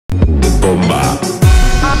samba.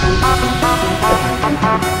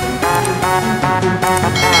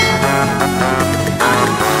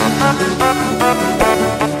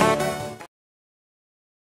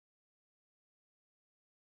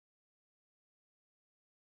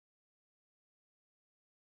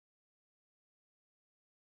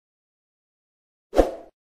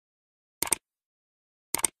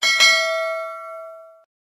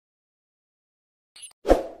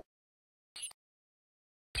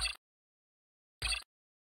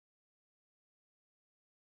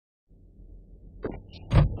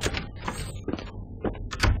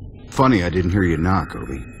 Funny I didn't hear you knock,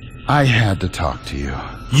 Obi. I had to talk to you.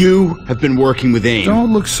 You have been working with AIM.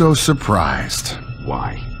 Don't look so surprised.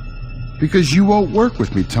 Why? Because you won't work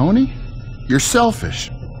with me, Tony. You're selfish.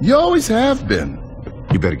 You always have been.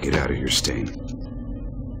 You better get out of here, Stain.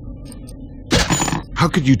 How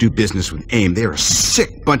could you do business with AIM? They're a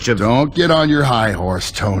sick bunch of... Don't get on your high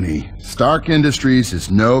horse, Tony. Stark Industries is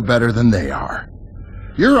no better than they are.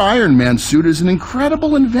 Your Ironman suit is an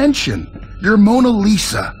incredible invention. Your Mona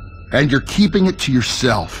Lisa. And you're keeping it to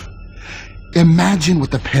yourself. Imagine what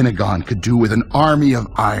the Pentagon could do with an army of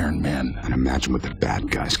Iron Men. And imagine what the bad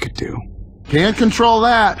guys could do. Can't control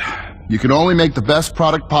that. You can only make the best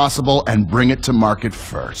product possible and bring it to market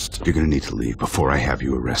first. You're gonna need to leave before I have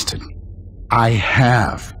you arrested. I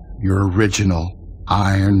have your original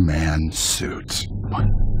Iron Man suit. What?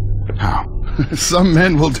 How? Some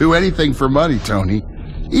men will do anything for money, Tony.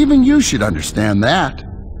 Even you should understand that.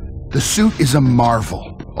 The suit is a marvel.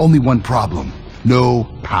 Only one problem. No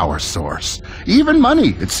power source. Even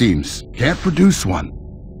money, it seems, can't produce one.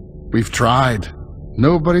 We've tried.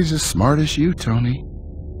 Nobody's as smart as you, Tony.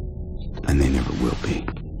 And they never will be.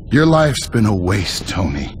 Your life's been a waste,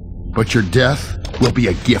 Tony. But your death will be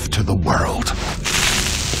a gift to the world.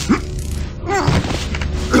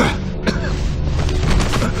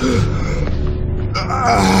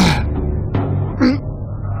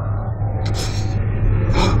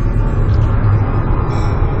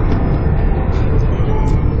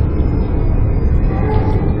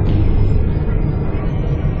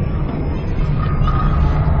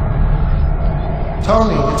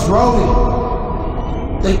 Tony, it's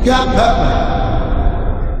Rhodey. They've got Batman.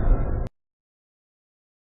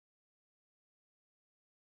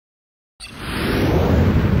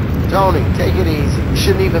 Tony, take it easy. You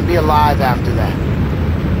shouldn't even be alive after that.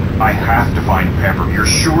 I have to find Pepper. You're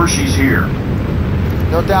sure she's here?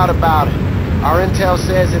 No doubt about it. Our intel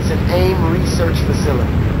says it's an AIM research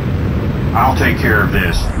facility. I'll take care of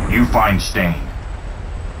this. You find Stain.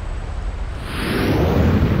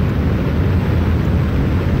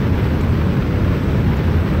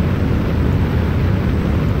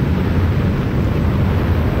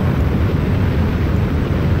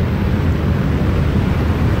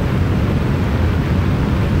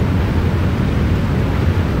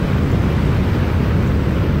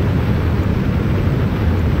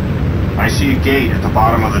 I see a gate at the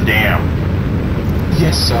bottom of the dam.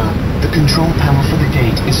 Yes, sir. The control panel for the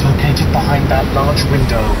gate is located behind that large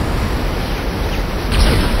window.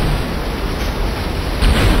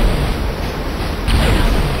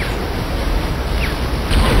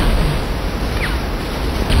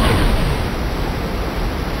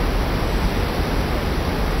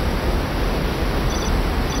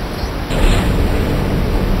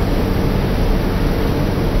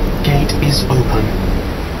 Gate is open.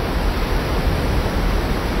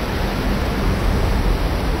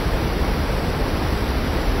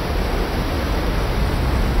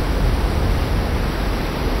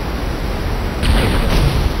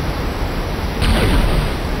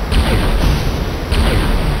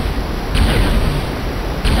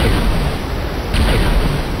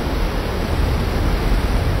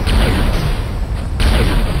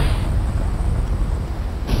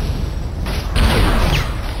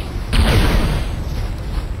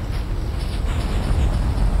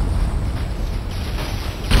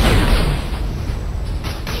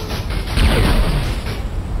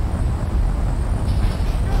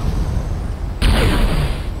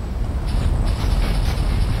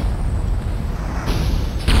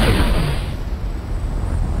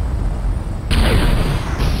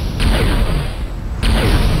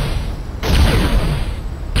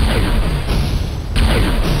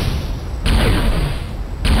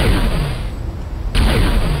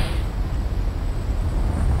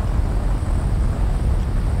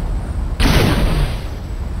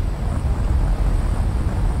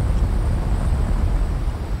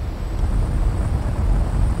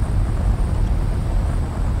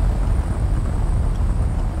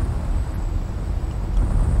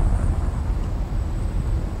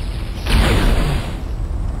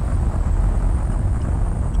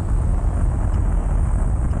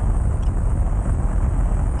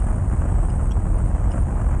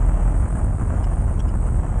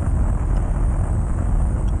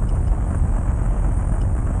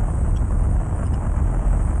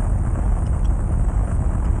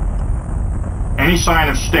 Any sign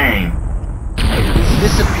of stain? He's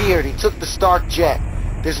disappeared. He took the Stark jet.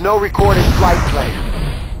 There's no recorded flight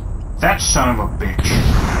plan. That son of a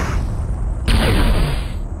bitch.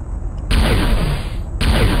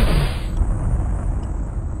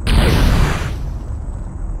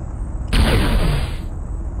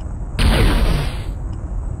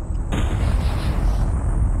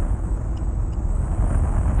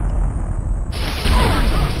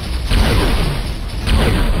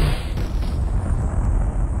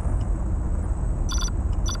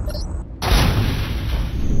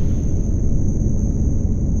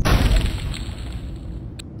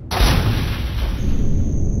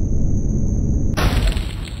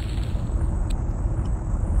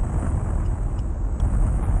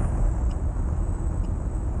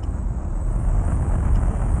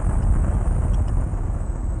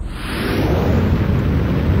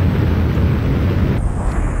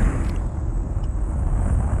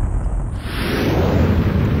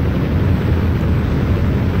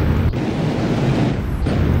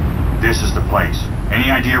 This is the place.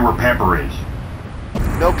 Any idea where Pepper is?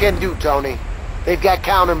 No can do, Tony. They've got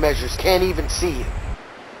countermeasures. Can't even see you.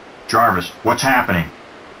 Jarvis, what's happening?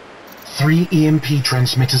 3 EMP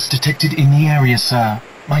transmitters detected in the area, sir.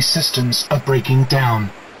 My systems are breaking down.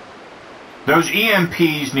 Those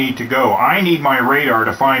EMPs need to go. I need my radar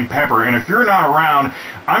to find Pepper, and if you're not around,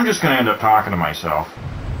 I'm just gonna end up talking to myself.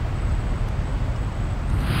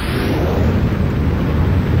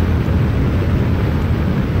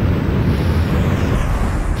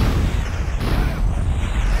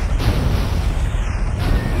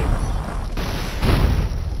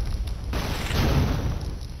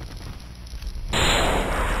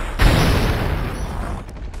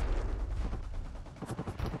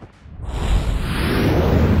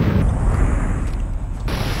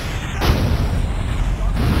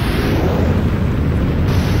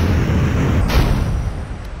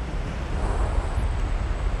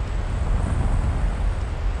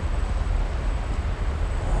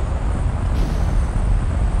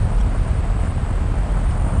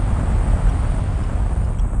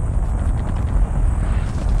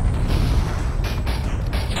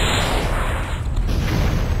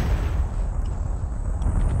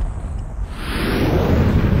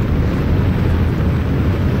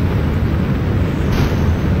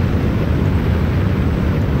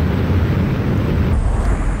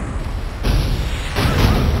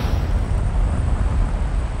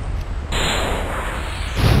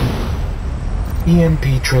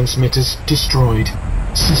 EMP transmitters destroyed.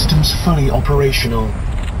 Systems fully operational.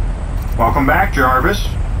 Welcome back, Jarvis.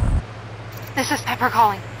 This is Pepper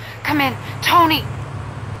calling. Come in. Tony!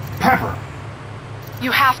 Pepper!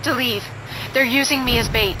 You have to leave. They're using me as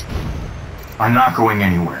bait. I'm not going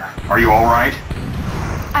anywhere. Are you alright?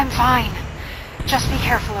 I'm fine. Just be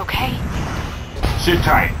careful, okay? Sit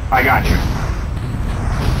tight. I got you.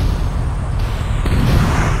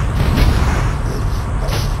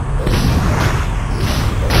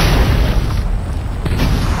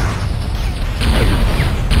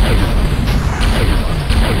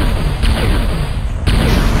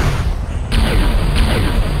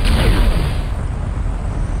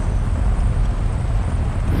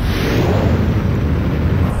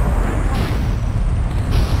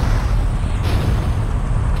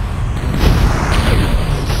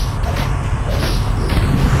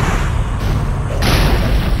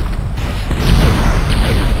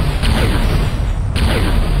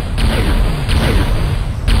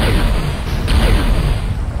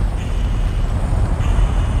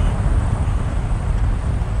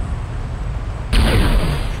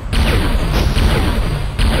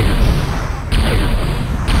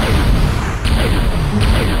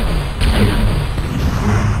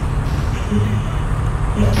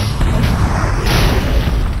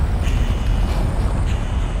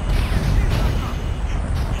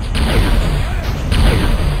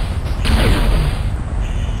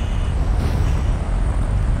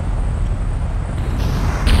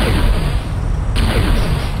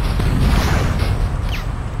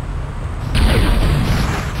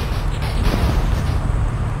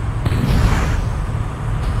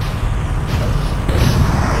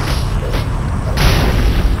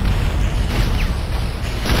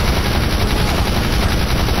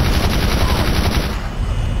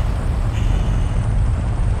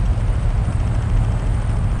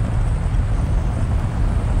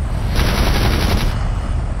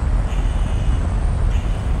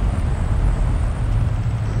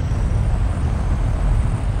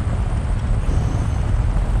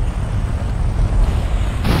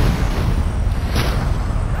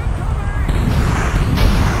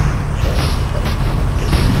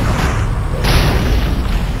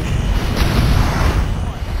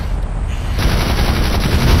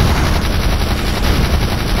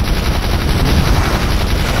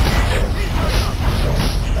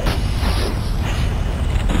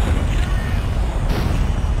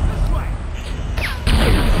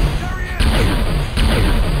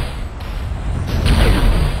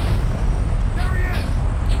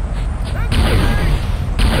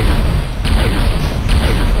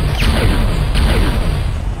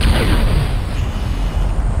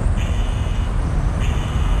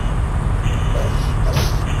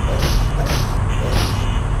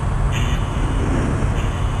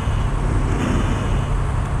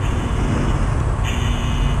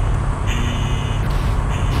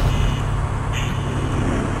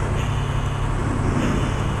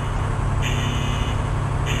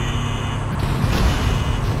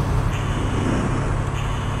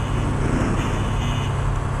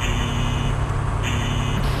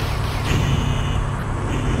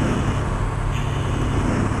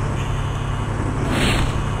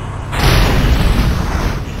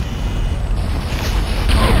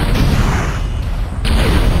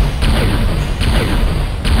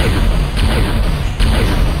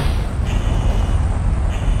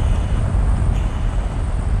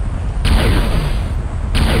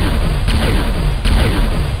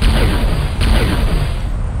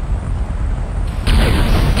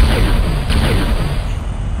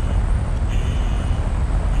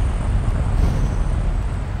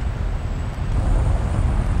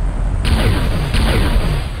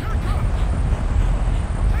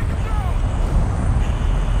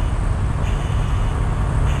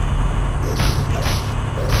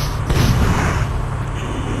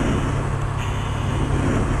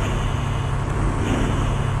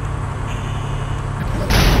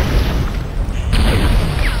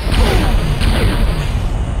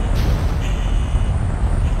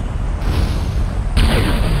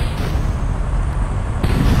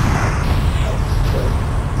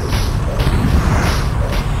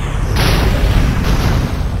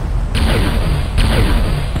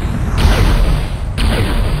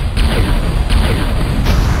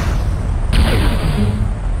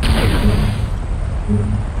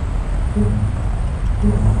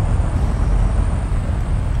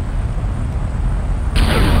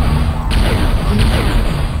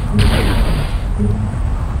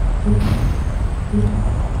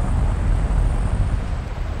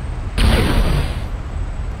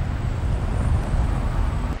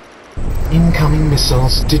 Incoming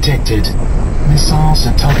missiles detected. Missiles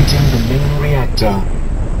are targeting the main reactor.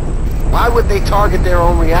 Why would they target their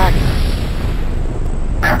own reactor?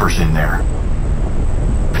 Pepper's in there.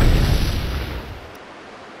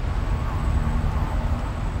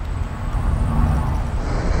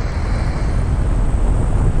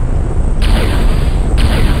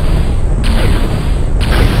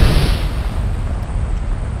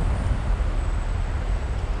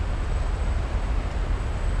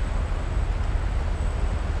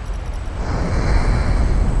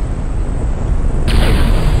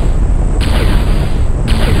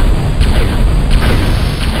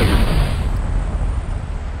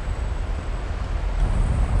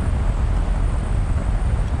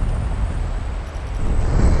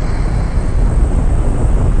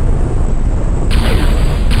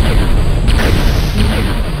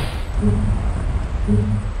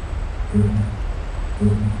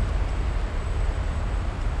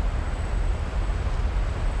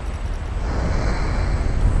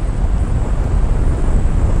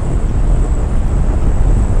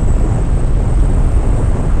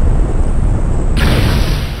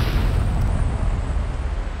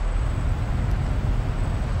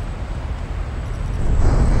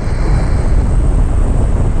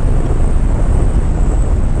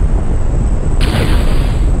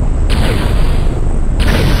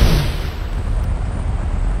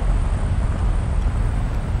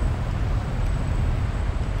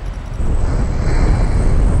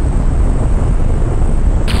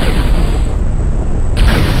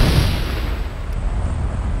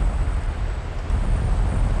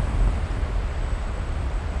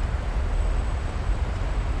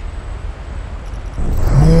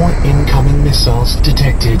 Incoming missiles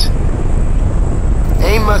detected.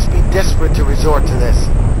 AIM must be desperate to resort to this.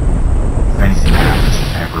 If anything happens to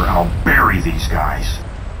Pepper, I'll bury these guys.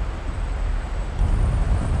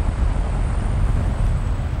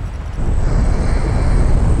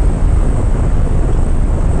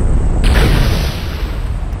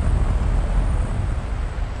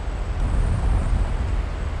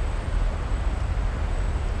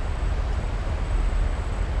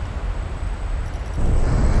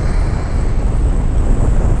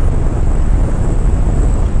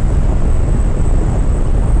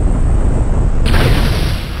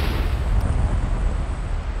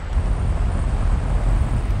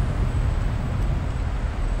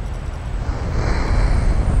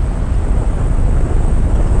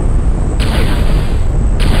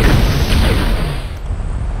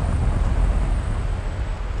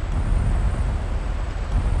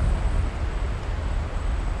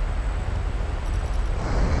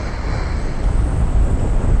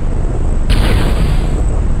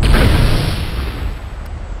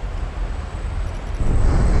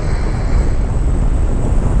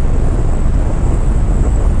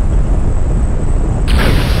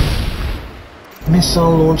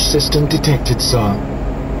 Missile launch system detected, sir.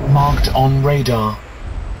 Marked on radar.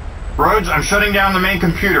 Rhodes, I'm shutting down the main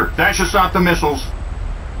computer. That should stop the missiles.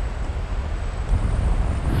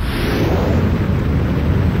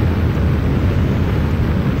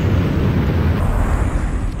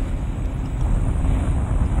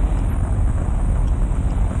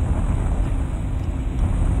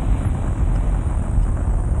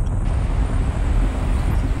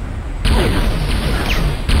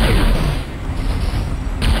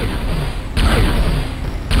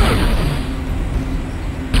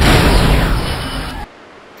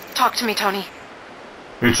 Talk to me, Tony.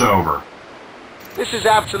 It's over. This is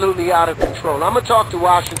absolutely out of control. I'm gonna talk to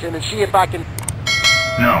Washington and see if I can...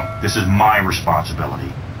 No, this is my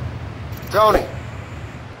responsibility. Tony,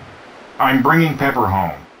 I'm bringing Pepper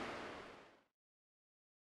home.